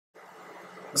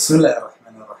بسم الله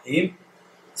الرحمن الرحيم.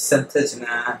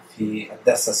 استنتجنا في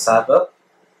الدرس السابق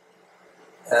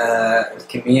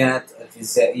الكميات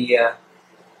الفيزيائية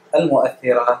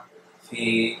المؤثرة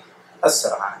في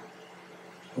السرعة،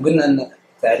 وقلنا أن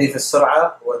تعريف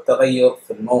السرعة هو التغير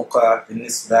في الموقع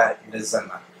بالنسبة إلى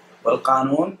الزمن،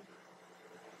 والقانون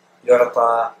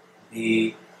يعطى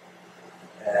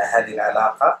بهذه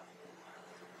العلاقة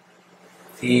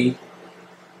في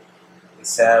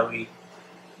يساوي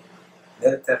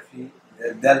دلتا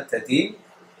تي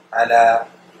على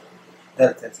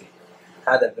دلتا تي.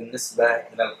 هذا بالنسبة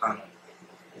إلى القانون.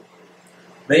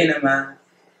 بينما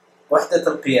وحدة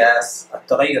القياس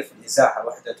التغير في الإزاحة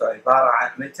وحدته عبارة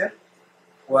عن متر،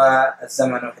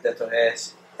 والزمن وحدته إيش؟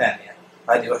 ثانية.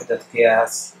 هذه وحدة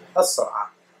قياس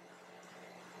السرعة.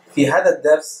 في هذا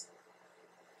الدرس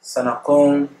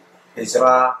سنقوم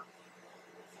بإجراء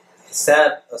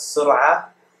حساب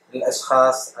السرعة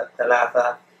للأشخاص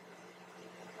الثلاثة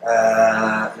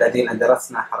الذين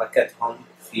درسنا حركتهم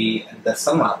في الدرس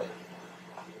الماضي.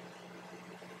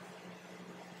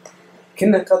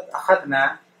 كنا قد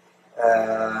أخذنا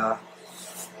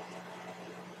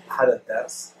هذا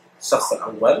الدرس الشخص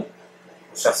الأول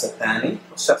والشخص الثاني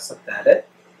والشخص الثالث،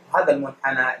 وهذا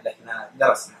المنحنى اللي احنا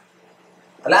درسناه.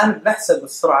 الآن نحسب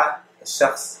السرعة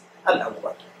الشخص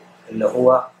الأول اللي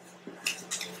هو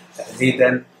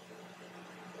تحديدا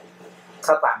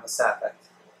قطع مسافة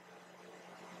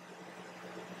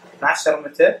 12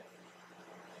 متر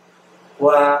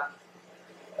و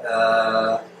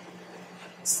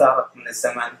استغرق من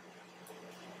الزمن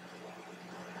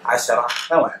 10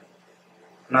 ثواني.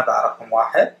 نضع رقم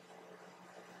 1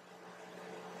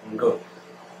 نقول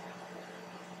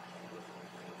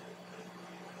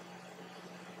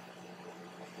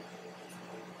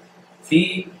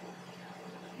في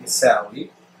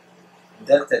يساوي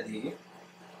دلتا دي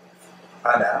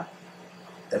على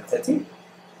دلتا تي.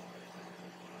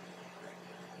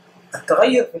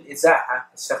 التغير في الإزاحة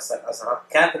الشخص الأصغر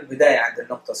كان في البداية عند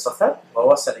النقطة 0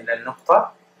 ووصل إلى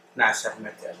النقطة 12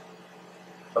 متر،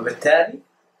 وبالتالي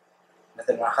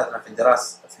مثل ما أخذنا في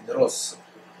دروس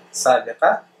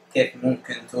سابقة كيف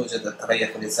ممكن توجد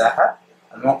التغير في الإزاحة.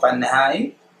 الموقع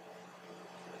النهائي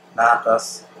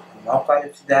ناقص الموقع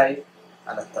الابتدائي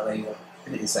على التغير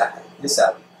في الإزاحة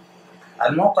يساوي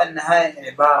الموقع النهائي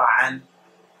عبارة عن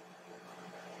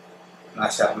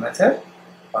 12 متر،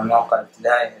 والموقع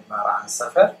الابتدائي عبارة عن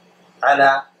 0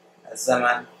 على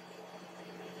الزمن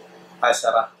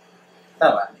 10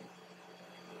 ثواني،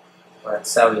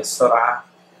 وتساوي السرعة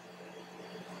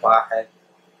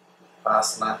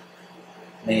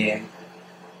 1.2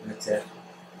 متر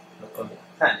لكل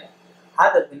ثانية.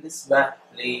 هذا بالنسبة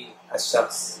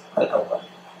للشخص الأول.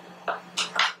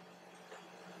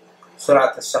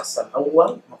 سرعة الشخص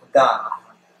الأول مقدارها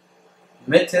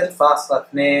متر فاصلة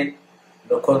 2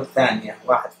 لكل ثانية،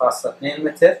 1.2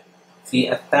 متر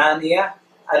في الثانية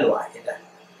الواحدة.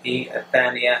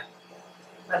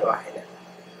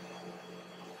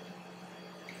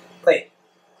 طيب،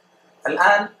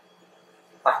 الآن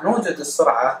راح نوجد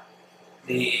السرعة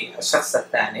للشخص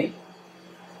الثاني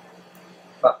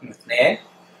رقم 2.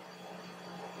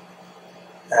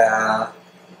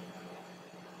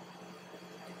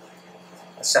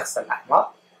 الشخص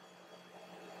الأحمر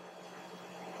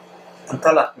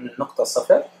انطلق من النقطة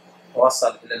 0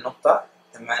 ووصل إلى النقطة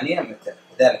 8 متر،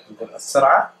 لذلك نقول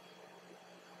السرعة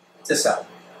تساوي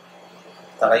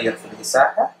التغير في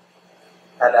المساحة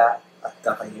على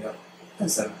التغير في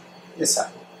الزمن يساوي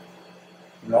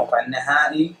الموقع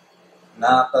النهائي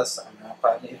ناقص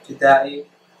الموقع الابتدائي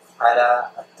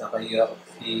على التغير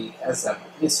في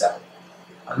الزمن يساوي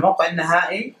الموقع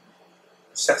النهائي.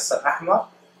 الشخص الأحمر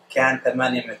كان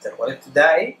 8 متر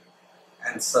والابتدائي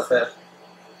عند 0،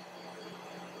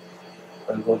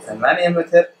 فنقول 8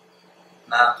 متر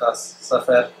ناقص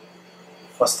 0،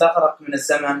 واستغرق من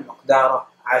الزمن مقداره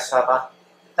 10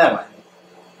 ثواني،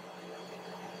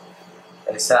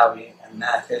 يساوي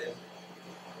الناتج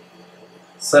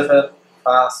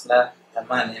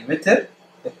 0.8 متر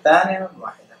في الثانية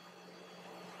الواحدة.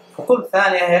 فكل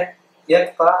ثانية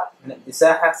يقطع من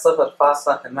المساحة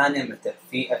 0.8 متر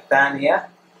في الثانية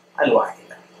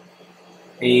الواحدة.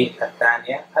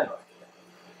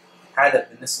 هذا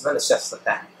بالنسبة للشخص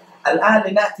الثاني. الآن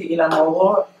لنأتي إلى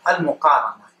موضوع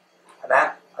المقارنة.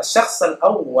 الآن الشخص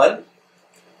الأول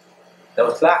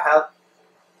لو تلاحظ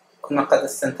كنا قد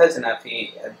استنتجنا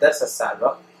في الدرس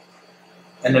السابق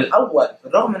أن الأول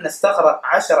بالرغم أن استغرق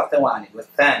 10 ثواني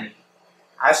والثاني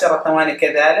 10 ثواني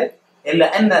كذلك،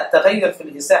 إلا أن التغير في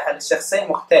الإزاحة للشخصين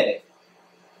مختلف،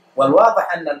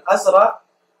 والواضح أن الأزرق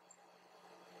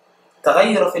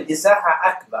تغيره في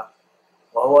الإزاحة أكبر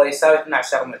وهو يساوي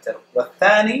 12 متر،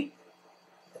 والثاني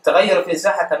التغير في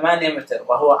الإزاحة 8 متر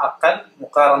وهو أقل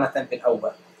مقارنة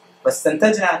بالأول،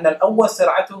 فاستنتجنا أن الأول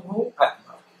سرعته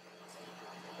أكبر.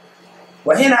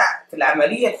 وهنا في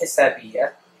العملية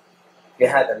الحسابية في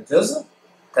هذا الجزء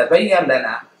تبين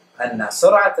لنا أن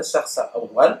سرعة الشخص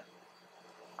الأول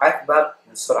أكبر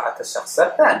من سرعة الشخص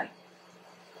الثاني.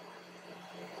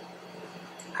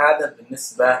 هذا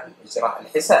بالنسبة للإجراء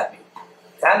الحسابي.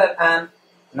 تعال الآن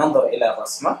ننظر إلى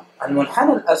الرسمة.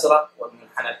 المنحنى الأزرق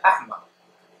والمنحنى الأحمر.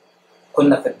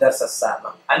 قلنا في الدرس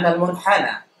السابق أن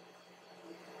المنحنى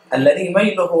الذي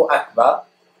ميله أكبر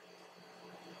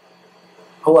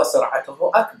هو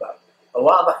سرعته أكبر،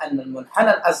 وواضح أن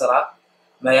المنحنى الأزرق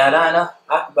ميلانه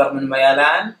أكبر من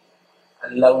ميلان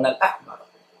اللون الأحمر،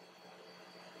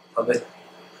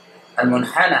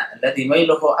 المنحنى الذي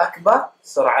ميله أكبر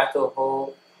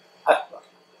سرعته أكبر.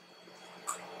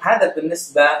 هذا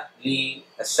بالنسبة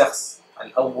للشخص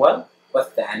الأول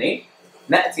والثاني.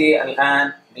 نأتي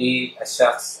الآن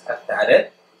للشخص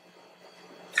الثالث.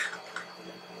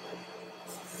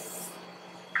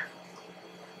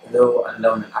 ذو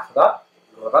اللون الأخضر،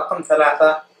 ذو رقم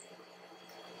 3.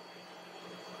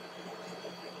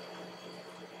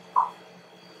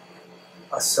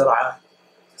 السرعة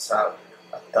تساوي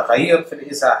التغير في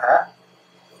الإزاحة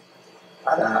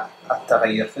على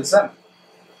التغير في الزمن،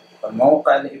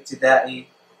 فالموقع الابتدائي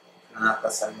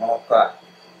ناقص الموقع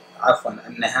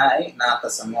النهائي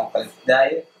ناقص الموقع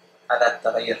الابتدائي على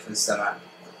التغير في الزمان.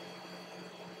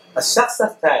 الشخص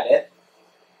الثالث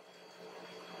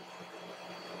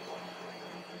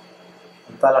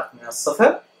انطلق من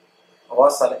الصفر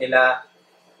ووصل إلى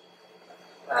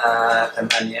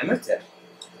 8 متر،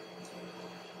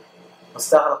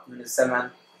 واستغرق من الزمن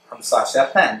 15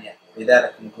 ثانية.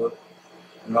 لذلك نقول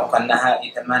الموقع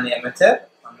النهائي 8 متر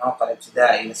والموقع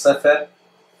الابتدائي 0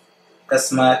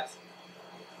 قسمة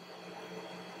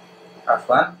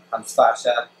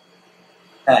 15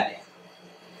 ثانية.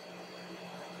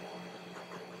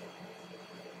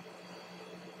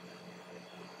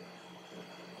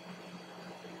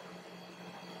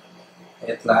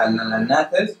 يطلع لنا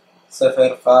الناتج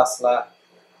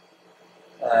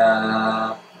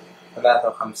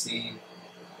 0.53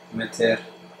 متر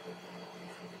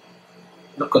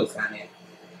لكل ثانية.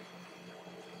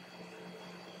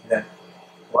 إذن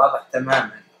واضح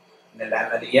تماما أن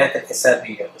العمليات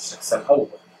الحسابية للشخص الأول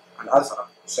الأزرق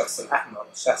والشخص الأحمر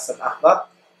والشخص الأخضر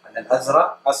أن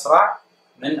الأزرق أسرع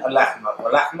من الأحمر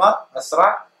والأحمر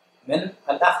أسرع من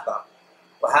الأخضر.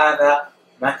 وهذا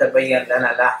ما تبين لنا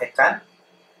لاحقا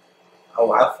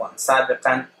أو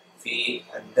سابقا في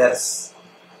الدرس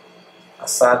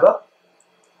السابق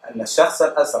أن الشخص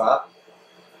الأزرق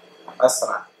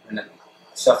أسرع من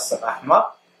الشخص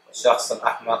الأحمر والشخص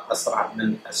الأحمر أسرع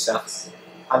من الشخص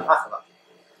الأخضر.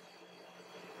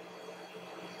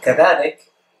 كذلك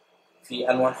في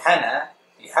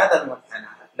هذا المنحنى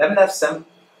لم نرسم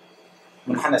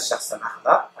منحنى الشخص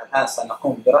الأخضر، الآن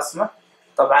سنقوم برسمه.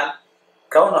 طبعا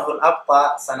كونه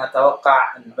الأبطأ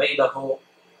سنتوقع أن ميله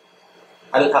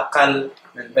الأقل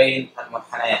من بين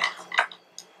المنحنيات.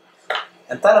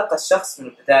 انطلق الشخص من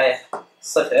البداية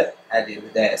 0، هذه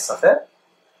البداية 0،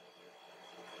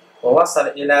 ووصل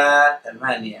إلى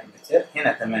 8 متر،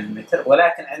 هنا 8 متر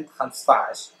ولكن عند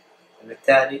 15،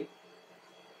 وبالتالي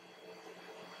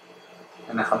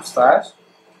هنا 15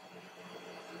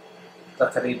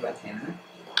 تقريبا هنا.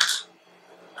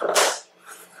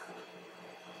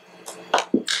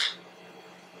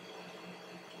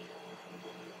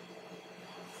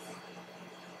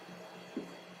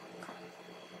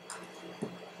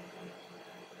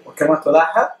 وكما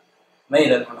تلاحظ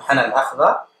ميل المنحنى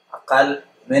الأخضر أقل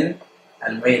من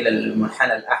الميل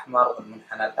المنحنى الأحمر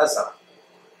والمنحنى الأزرق،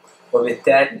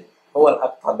 وبالتالي هو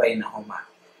الأبطأ بينهما.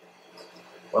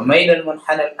 وميل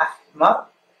المنحنى الأحمر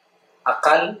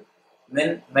أقل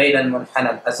من ميل المنحنى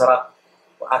الأزرق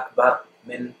وأكبر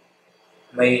من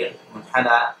ميل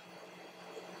المنحنى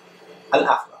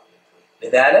الأخضر.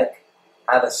 لذلك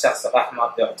هذا الشخص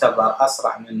الأحمر يعتبر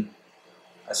أسرع من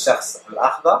الشخص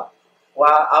الأخضر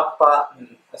وأبطأ من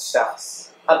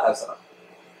الشخص الأزرق.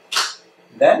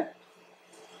 إذن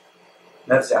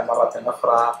نرجع مرة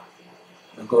أخرى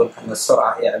نقول أن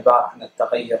السرعة هي عبارة عن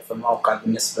التغير في الموقع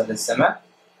بالنسبة للزمن.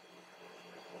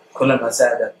 كلما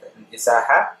زادت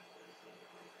الإزاحة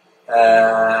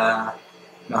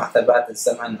مع ثبات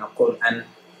الزمن نقول أن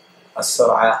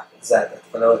السرعة زادت.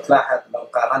 فلو تلاحظ لو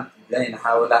قارنت بين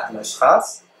هؤلاء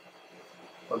الأشخاص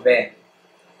وبين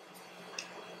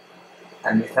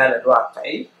المثال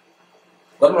الواقعي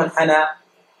والمنحنى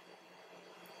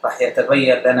راح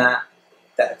يتبين لنا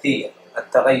تأثير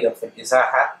التغير في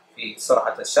الإزاحة في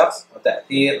سرعة الشخص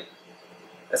وتأثير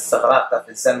استغراقه في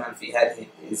الزمن في هذه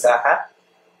الإزاحة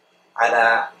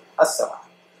على السرعة.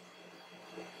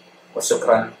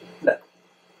 وشكرا.